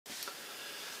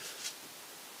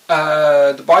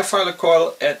The bifilar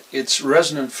coil at its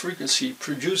resonant frequency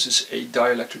produces a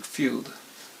dielectric field,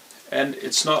 and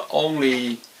it's not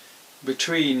only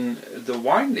between the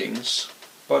windings,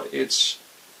 but it's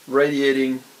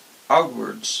radiating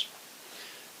outwards.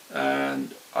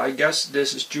 And I guess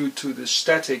this is due to the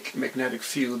static magnetic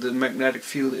field. The magnetic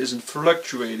field isn't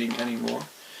fluctuating anymore.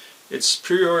 It's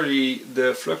purely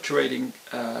the fluctuating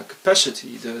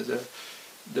capacity,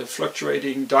 the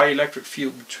fluctuating dielectric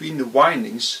field between the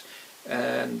windings,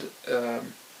 and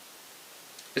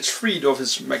it's freed of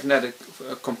its magnetic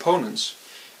components.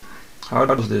 How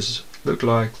does this look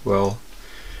like? Well,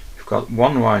 you've got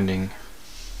one winding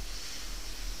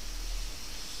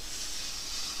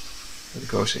that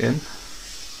goes in,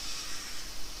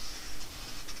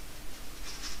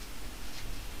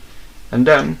 and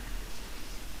then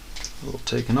we'll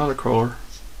take another color.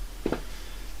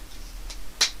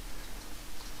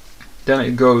 Then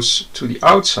it goes to the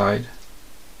outside,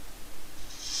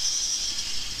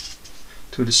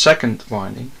 to the second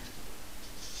winding,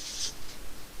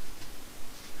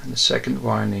 and the second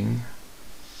winding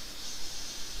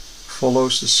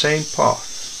follows the same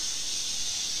path.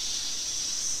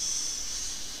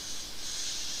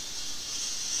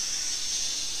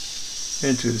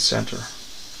 Into the center.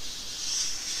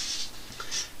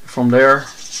 From there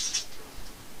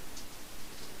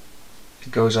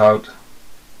it goes out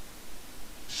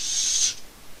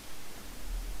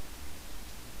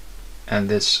and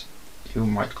this you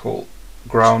might call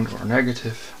ground or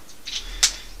negative,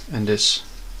 and this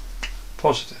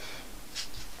positive.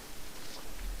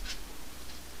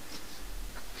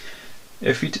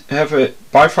 If we have a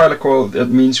bifilar coil, that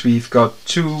means we've got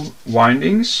two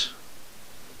windings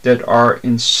that are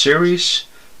in series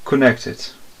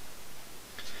connected.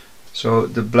 So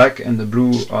the black and the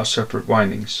blue are separate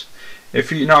windings. If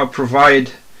you now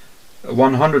provide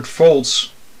 100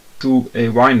 volts to a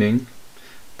winding,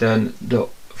 then the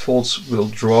volts will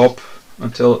drop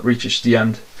until it reaches the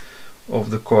end of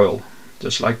the coil.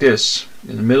 Just like this.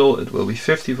 In the middle it will be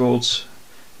 50 volts,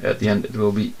 at the end it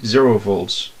will be 0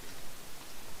 volts.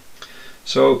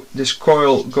 So this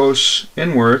coil goes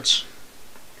inwards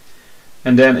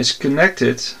and then is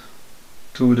connected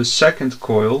to the second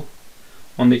coil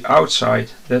on the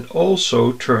outside that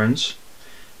also turns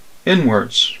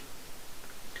inwards.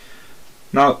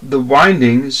 Now the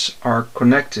windings are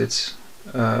connected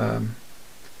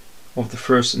of the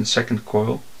first and second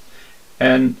coil,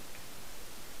 and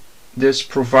this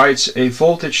provides a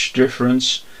voltage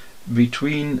difference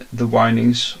between the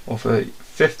windings of a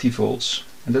 50 volts,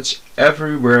 and that's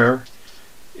everywhere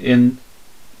in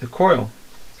the coil.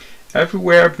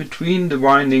 Everywhere between the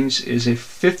windings is a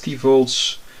 50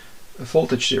 volts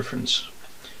voltage difference.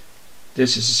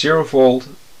 This is 0 volt,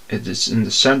 it is in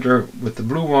the center with the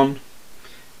blue one,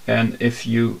 and if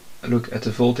you look at the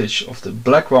voltage of the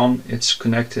black one, it's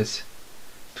connected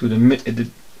to the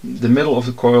middle of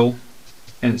the coil,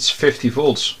 and it's 50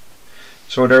 volts.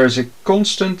 So there is a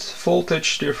constant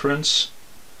voltage difference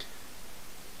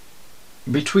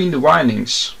between the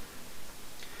windings,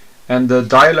 and the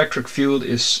dielectric field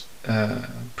is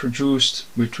produced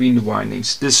between the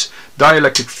windings. This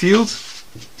dielectric field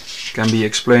can be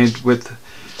explained with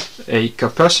a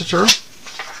capacitor.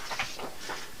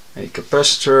 A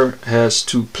capacitor has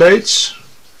two plates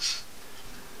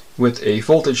with a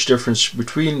voltage difference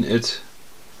between it.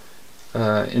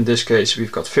 In this case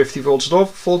we've got 50 volts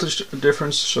voltage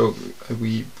difference, so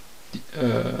we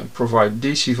provide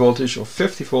DC voltage of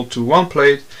 50 volt to one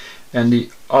plate, and the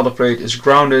other plate is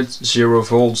grounded 0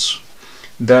 volts.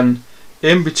 Then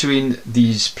in between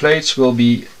these plates will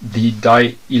be the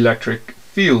dielectric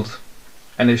field,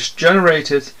 and is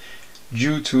generated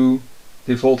due to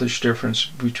the voltage difference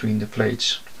between the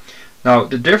plates. Now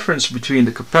the difference between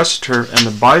the capacitor and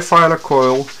the bifilar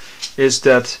coil is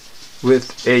that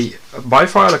with a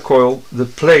bifilar coil the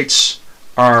plates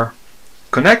are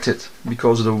connected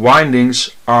because the windings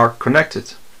are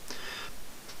connected.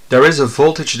 There is a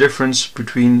voltage difference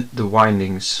between the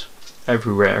windings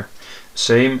everywhere,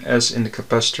 same as in the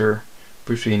capacitor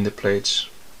between the plates.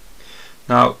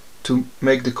 Now to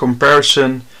make the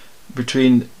comparison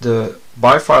between the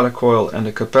bifilar coil and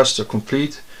the capacitor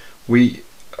complete, we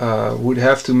would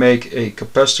have to make a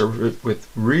capacitor with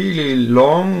really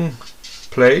long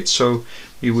plates. So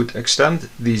we would extend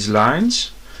these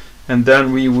lines, and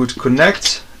then we would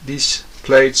connect these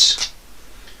plates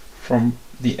from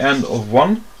the end of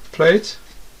one plate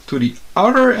to the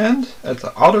other end at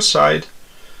the other side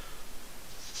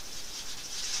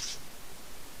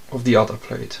of the other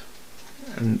plate.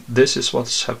 And this is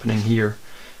what's happening here.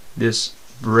 This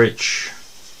bridge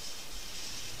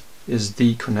is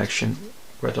the connection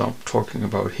that I'm talking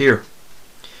about here.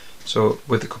 So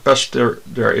with the capacitor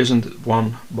there isn't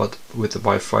one, but with the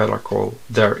bifilar coil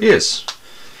there is.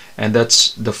 And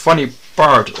that's the funny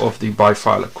part of the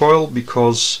bifilar coil,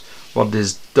 because what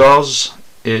this does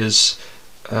is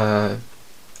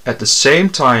at the same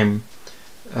time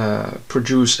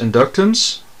produce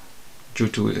inductance due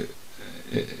to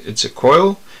it's a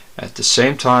coil. At the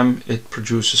same time it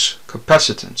produces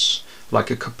capacitance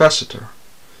like a capacitor,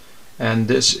 and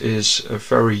this is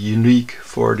very unique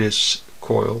for this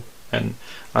coil, and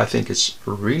I think it's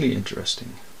really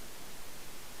interesting.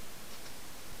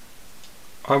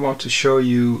 I want to show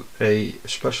you a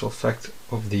special effect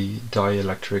of the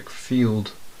dielectric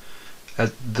field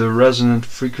at the resonant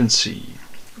frequency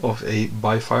of a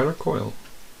bifilar coil.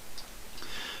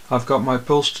 I've got my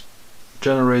pulse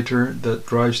generator that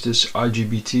drives this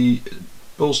IGBT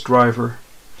pulse driver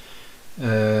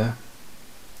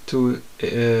to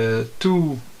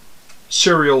two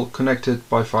serial connected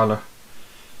bifilar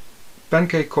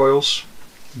pancake coils.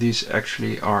 These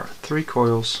actually are 3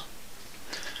 coils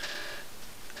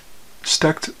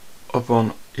stacked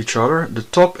upon each other. The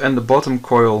top and the bottom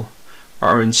coil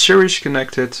are in series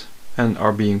connected and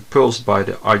are being pulsed by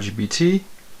the IGBT,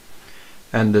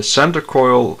 and the center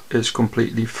coil is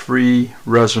completely free,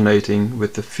 resonating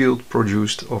with the field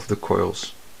produced of the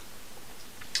coils.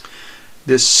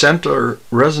 This center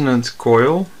resonant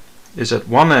coil is at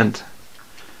one end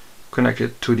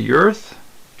connected to the earth,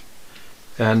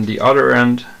 and the other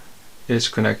end is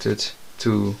connected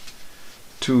to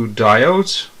 2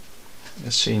 diodes,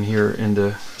 as seen here in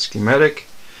the schematic.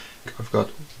 I've got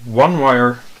 1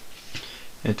 wire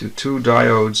into 2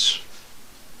 diodes,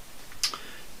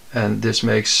 and this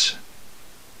makes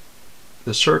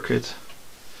the circuit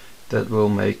that will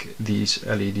make these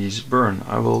LEDs burn.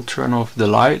 I will turn off the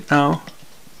light now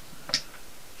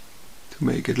to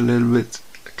make it a little bit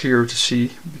clearer to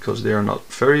see, because they are not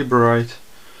very bright.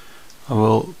 I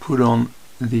will put on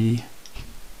the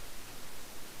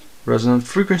resonant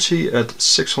frequency at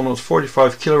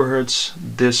 645 kilohertz.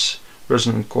 This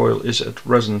resonant coil is at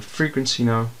resonant frequency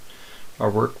now. I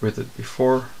worked with it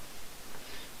before,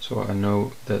 so I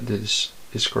know that this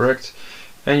is correct.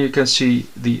 And you can see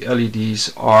the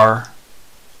LEDs are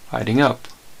lighting up.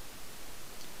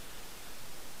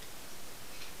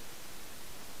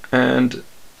 And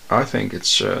I think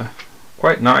it's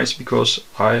quite nice, because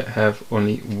I have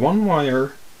only 1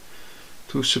 wire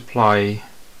to supply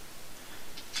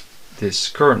this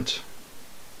current.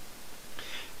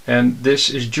 And this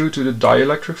is due to the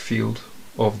dielectric field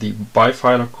of the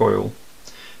bifilar coil.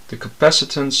 The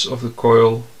capacitance of the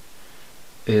coil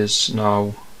is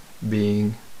now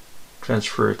being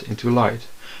transferred into light.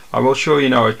 I will show you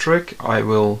now a trick. I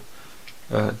will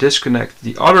disconnect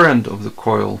the other end of the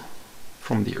coil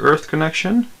from the earth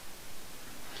connection.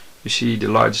 You see the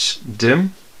lights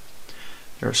dim.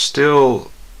 They're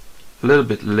still a little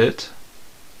bit lit.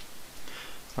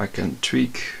 I can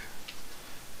tweak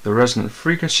the resonant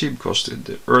frequency because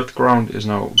the earth ground is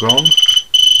now gone,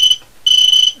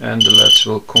 and the LEDs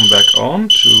will come back on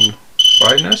to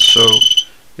brightness. So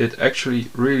it actually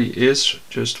really is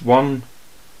just 1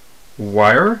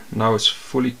 wire. Now it's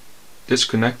fully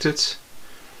disconnected.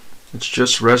 It's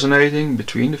just resonating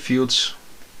between the fields.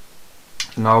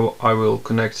 Now I will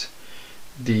connect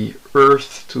the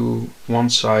earth to one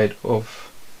side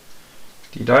of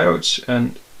the diodes,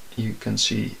 and you can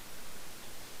see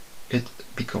it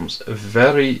becomes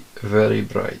very, very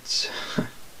bright.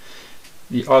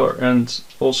 The other end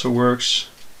also works.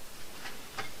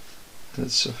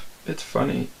 It's a bit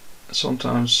funny,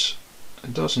 sometimes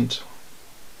it doesn't.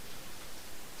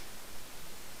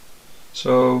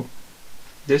 So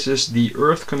this is the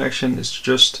earth connection. It's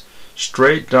just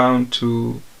straight down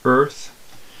to earth.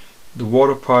 The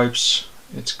water pipes,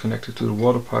 it's connected to the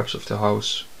water pipes of the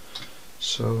house,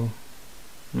 so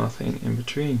nothing in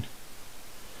between.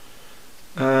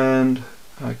 And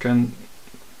I can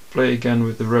play again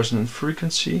with the resonant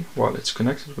frequency while it's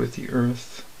connected with the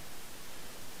earth.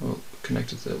 We'll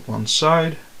connect it at one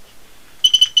side,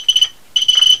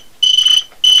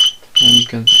 and you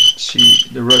can see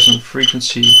the resonant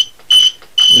frequency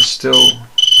is still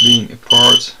being a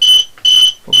part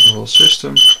of the whole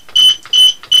system.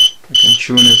 I can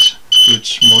tune it to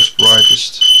its most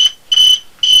brightest,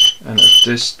 and at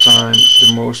this time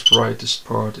the most brightest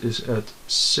part is at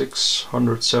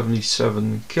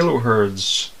 677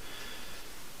 kilohertz.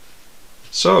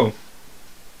 So,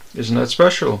 isn't that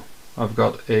special? I've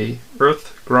got a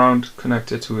earth ground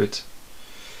connected to it,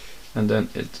 and then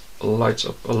it lights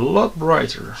up a lot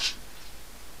brighter.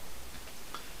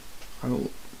 I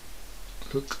will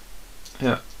look.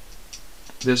 Yeah,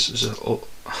 this is a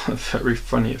very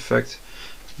funny effect.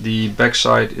 The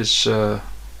backside is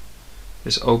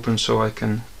is open, so I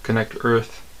can connect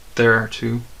earth there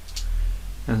too,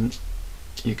 and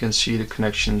you can see the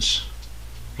connections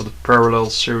of the parallel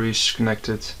series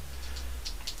connected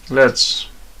LEDs.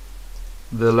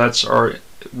 The LEDs are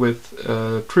with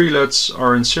 3 LEDs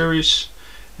are in series,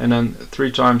 and then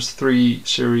 3x3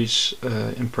 series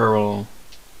in parallel.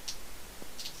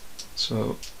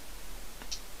 So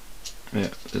yeah,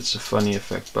 it's a funny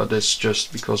effect, but it's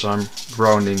just because I'm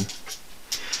grounding.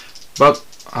 But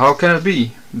how can it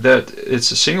be that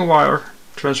it's a single wire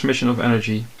transmission of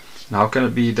energy, and how can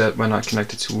it be that when I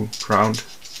connect it to ground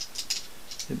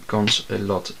it becomes a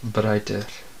lot brighter?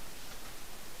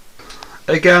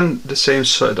 Again, the same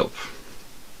setup,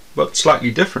 but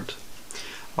slightly different.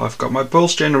 I've got my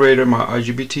pulse generator, my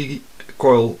IGBT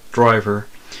coil driver,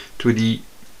 to the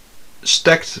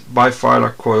stacked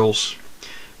bifilar coils.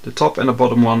 The top and the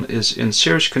bottom one is in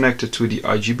series connected to the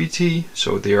IGBT,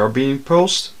 so they are being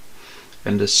pulsed,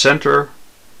 and the center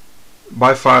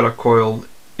bifilar coil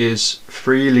is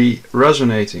freely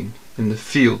resonating in the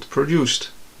field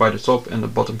produced by the top and the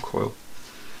bottom coil.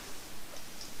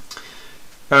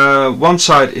 One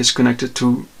side is connected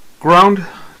to ground,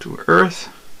 to earth,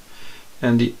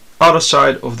 and the other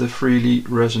side of the freely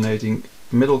resonating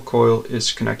middle coil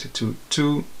is connected to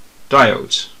 2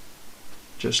 diodes,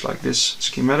 just like this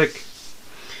schematic.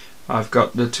 I've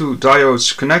got the 2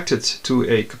 diodes connected to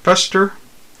a capacitor.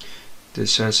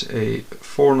 This has a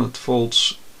 400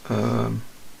 volts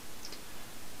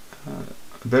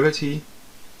ability.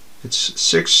 It's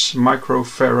 6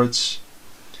 microfarads,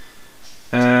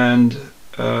 and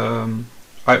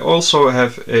I also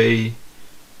have a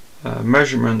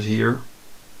measurement here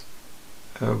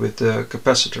with the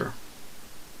capacitor.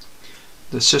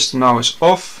 The system now is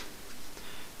off.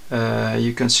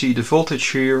 You can see the voltage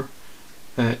here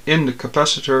in the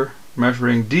capacitor,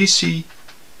 measuring DC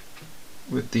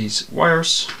with these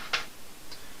wires,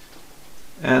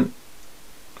 and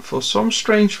for some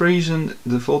strange reason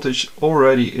the voltage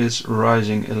already is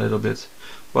rising a little bit,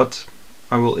 but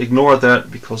I will ignore that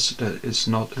because that is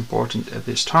not important at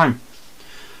this time,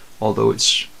 although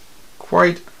it's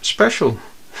quite special.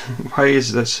 Why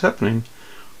is this happening?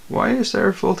 Why is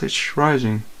there voltage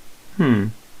rising?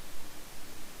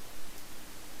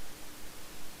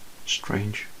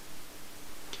 Strange.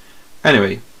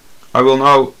 Anyway, I will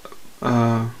now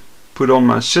put on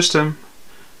my system,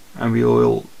 and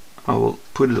I will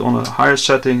put it on a higher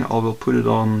setting. I will put it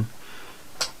on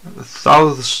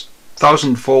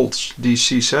 1000 volts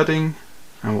DC setting,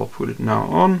 and we'll put it now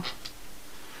on.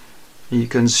 You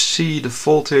can see the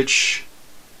voltage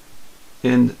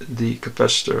in the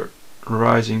capacitor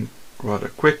rising rather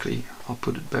quickly. I'll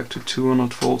put it back to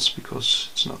 200 volts because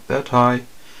it's not that high.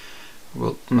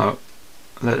 We'll now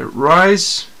let it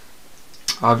rise.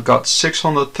 I've got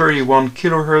 631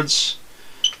 kilohertz.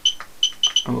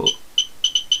 I will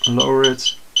lower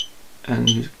it, and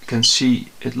you can see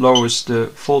it lowers the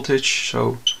voltage,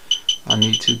 so I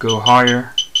need to go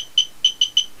higher,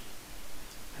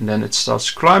 and then it starts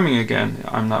climbing again.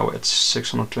 I'm now at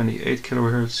 628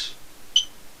 kilohertz.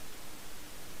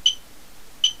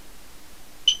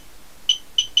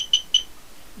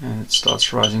 And it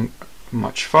starts rising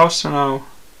much faster now,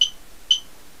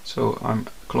 so I'm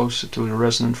closer to the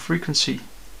resonant frequency.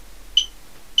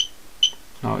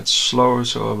 Now it's slower,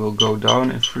 so I will go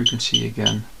down in frequency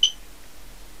again,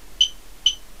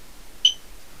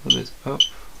 a little bit up.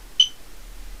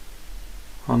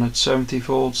 170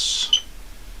 volts,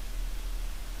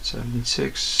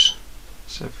 76,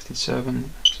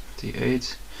 77,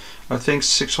 78. I think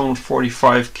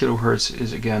 645 kilohertz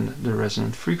is again the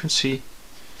resonant frequency.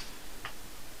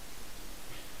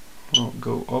 We'll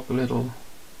go up a little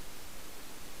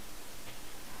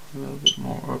bit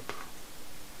more up,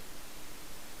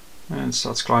 and it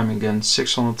starts climbing again,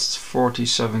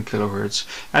 647 kilohertz.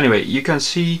 Anyway, you can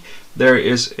see there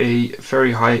is a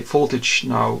very high voltage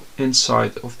now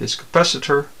inside of this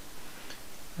capacitor.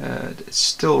 It's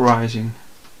still rising.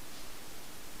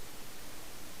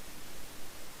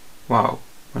 Wow,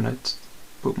 when I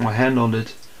put my hand on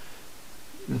it,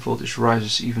 the voltage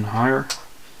rises even higher.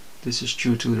 This is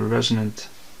due to the resonant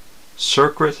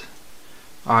circuit.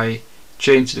 I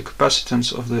changed the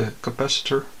capacitance of the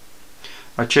capacitor.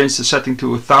 I changed the setting to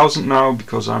 1000 now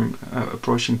because I'm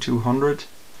approaching 200.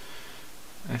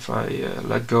 If I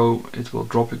let go, it will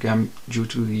drop again due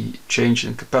to the change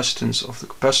in capacitance of the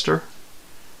capacitor.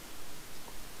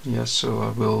 Yes, so I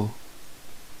will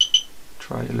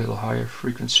try a little higher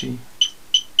frequency.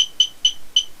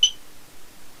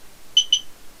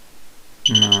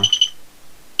 No.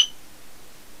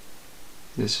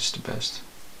 This is the best.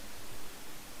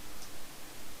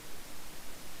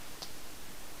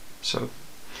 So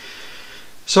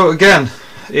So again,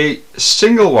 a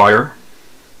single wire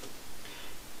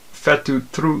fed through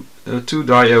two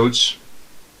diodes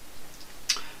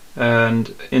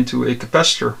and into a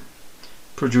capacitor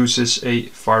produces a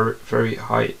very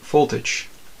high voltage.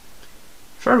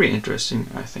 Very interesting,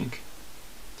 I think.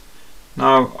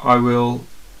 Now I will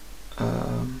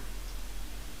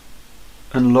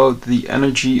unload the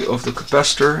energy of the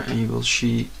capacitor and you will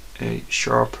see a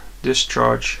sharp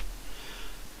discharge.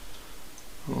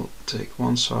 I'll take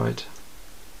one side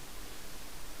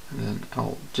and then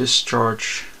I'll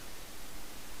discharge,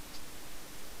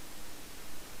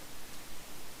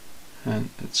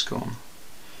 and it's gone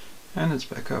and it's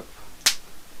back up.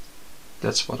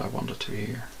 That's what I wanted to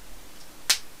hear.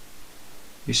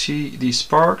 You see these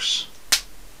sparks?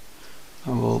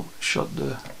 I will shut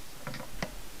the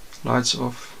lights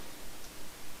off.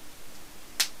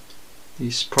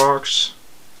 These sparks,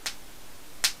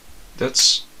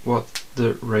 that's what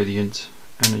the radiant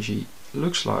energy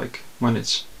looks like when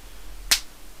it's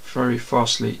very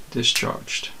fastly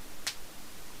discharged.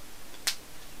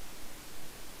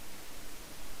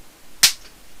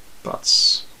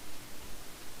 Butts.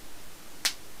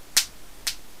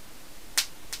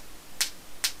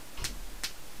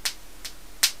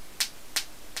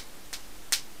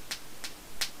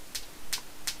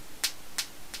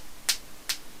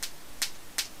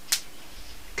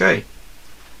 Okay.